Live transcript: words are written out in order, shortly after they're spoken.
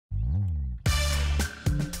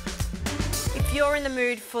If you're in the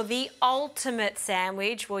mood for the ultimate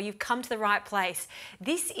sandwich, well, you've come to the right place.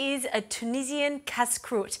 This is a Tunisian Casse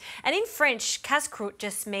Croute. And in French, Casse Croute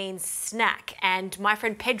just means snack. And my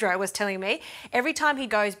friend Pedro was telling me every time he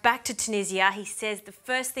goes back to Tunisia, he says the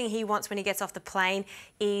first thing he wants when he gets off the plane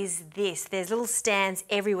is this. There's little stands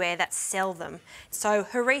everywhere that sell them. So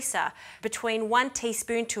harissa, between 1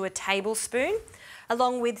 teaspoon to a tablespoon,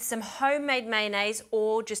 along with some homemade mayonnaise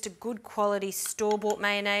or just a good quality store-bought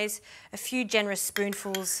mayonnaise, a few generous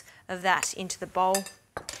spoonfuls of that into the bowl,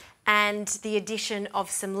 and the addition of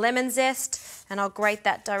some lemon zest, and I'll grate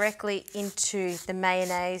that directly into the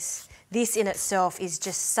mayonnaise. This in itself is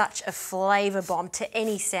just such a flavour bomb to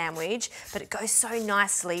any sandwich, but it goes so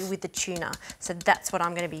nicely with the tuna. So that's what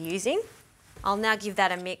I'm going to be using. I'll now give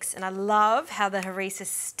that a mix, and I love how the harissa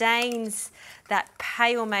stains that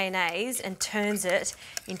pale mayonnaise and turns it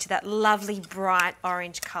into that lovely bright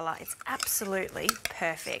orange colour. It's absolutely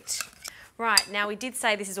perfect. Right, now we did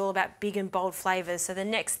say this is all about big and bold flavours, so the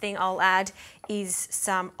next thing I'll add is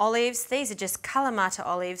some olives. These are just Kalamata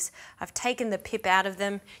olives. I've taken the pip out of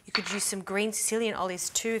them. You could use some green Sicilian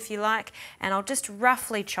olives too if you like, and I'll just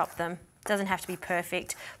roughly chop them. Doesn't have to be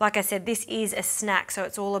perfect. Like I said, this is a snack, so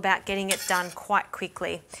it's all about getting it done quite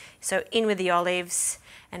quickly. So in with the olives,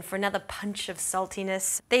 and for another punch of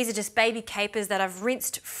saltiness, these are just baby capers that I've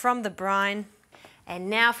rinsed from the brine.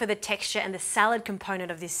 And now for the texture and the salad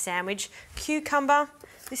component of this sandwich. Cucumber.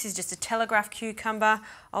 This is just a Telegraph cucumber.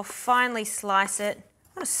 I'll finely slice it.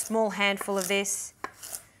 I want a small handful of this.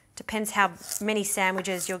 Depends how many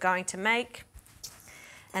sandwiches you're going to make.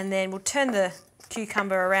 And then we'll turn the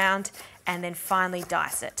cucumber around and then finally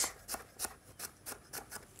dice it.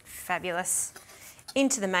 Fabulous.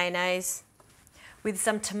 Into the mayonnaise with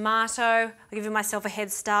some tomato. I'll give myself a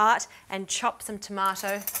head start and chop some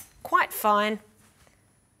tomato quite fine.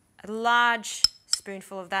 A large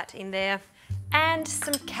spoonful of that in there. And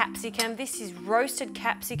some capsicum. This is roasted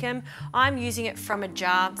capsicum. I'm using it from a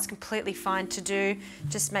jar. It's completely fine to do.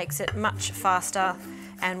 Just makes it much faster,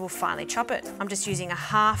 and we'll finally chop it. I'm just using a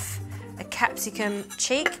capsicum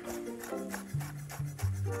cheek.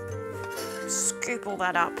 Scoop all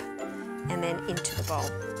that up and then into the bowl.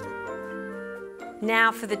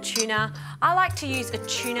 Now for the tuna. I like to use a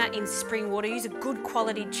tuna in spring water. Use a good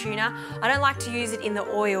quality tuna. I don't like to use it in the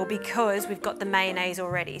oil because we've got the mayonnaise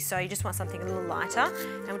already. So you just want something a little lighter.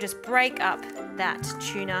 And we'll just break up that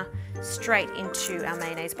tuna straight into our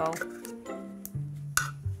mayonnaise bowl.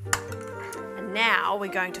 And now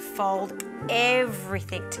we're going to fold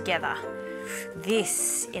everything together.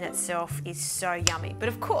 This in itself is so yummy, but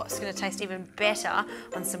of course it's going to taste even better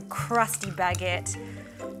on some crusty baguette.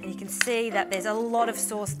 And you can see that there's a lot of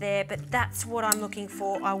sauce there, but that's what I'm looking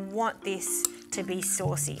for. I want this to be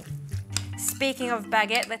saucy. Speaking of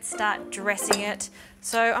baguette, let's start dressing it.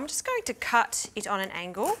 So I'm just going to cut it on an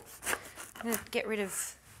angle. I'm going to get rid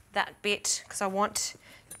of that bit because I want,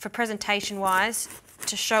 for presentation wise,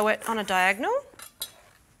 to show it on a diagonal.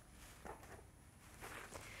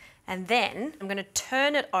 And then I'm going to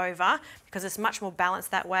turn it over because it's much more balanced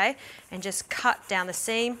that way, and just cut down the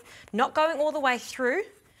seam, not going all the way through,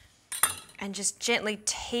 and just gently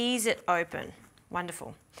tease it open.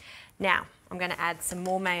 Wonderful. Now I'm going to add some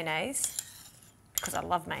more mayonnaise because I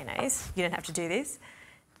love mayonnaise. You don't have to do this.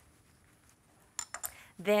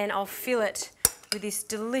 Then I'll fill it with this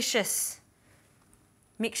delicious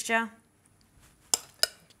mixture. You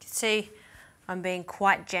can see I'm being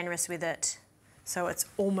quite generous with it, so it's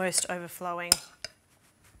almost overflowing.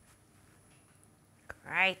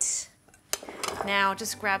 Great. Now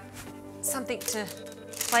just grab something to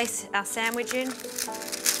place our sandwich in.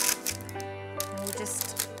 And we'll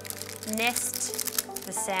just nest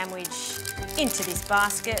the sandwich into this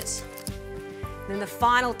basket. And then the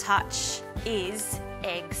final touch is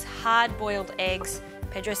eggs, hard-boiled eggs.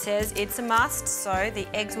 Pedro says it's a must, so the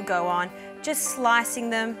eggs will go on. Just slicing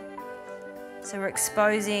them. So we're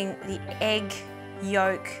exposing the egg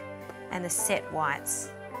yolk and the set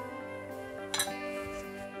whites.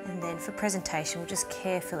 And then for presentation, we'll just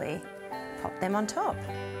carefully pop them on top.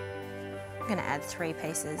 I'm going to add 3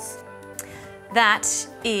 pieces. That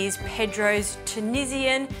is Pedro's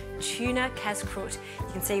Tunisian Tuna Casse Croute.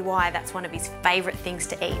 You can see why that's one of his favourite things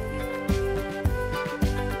to eat.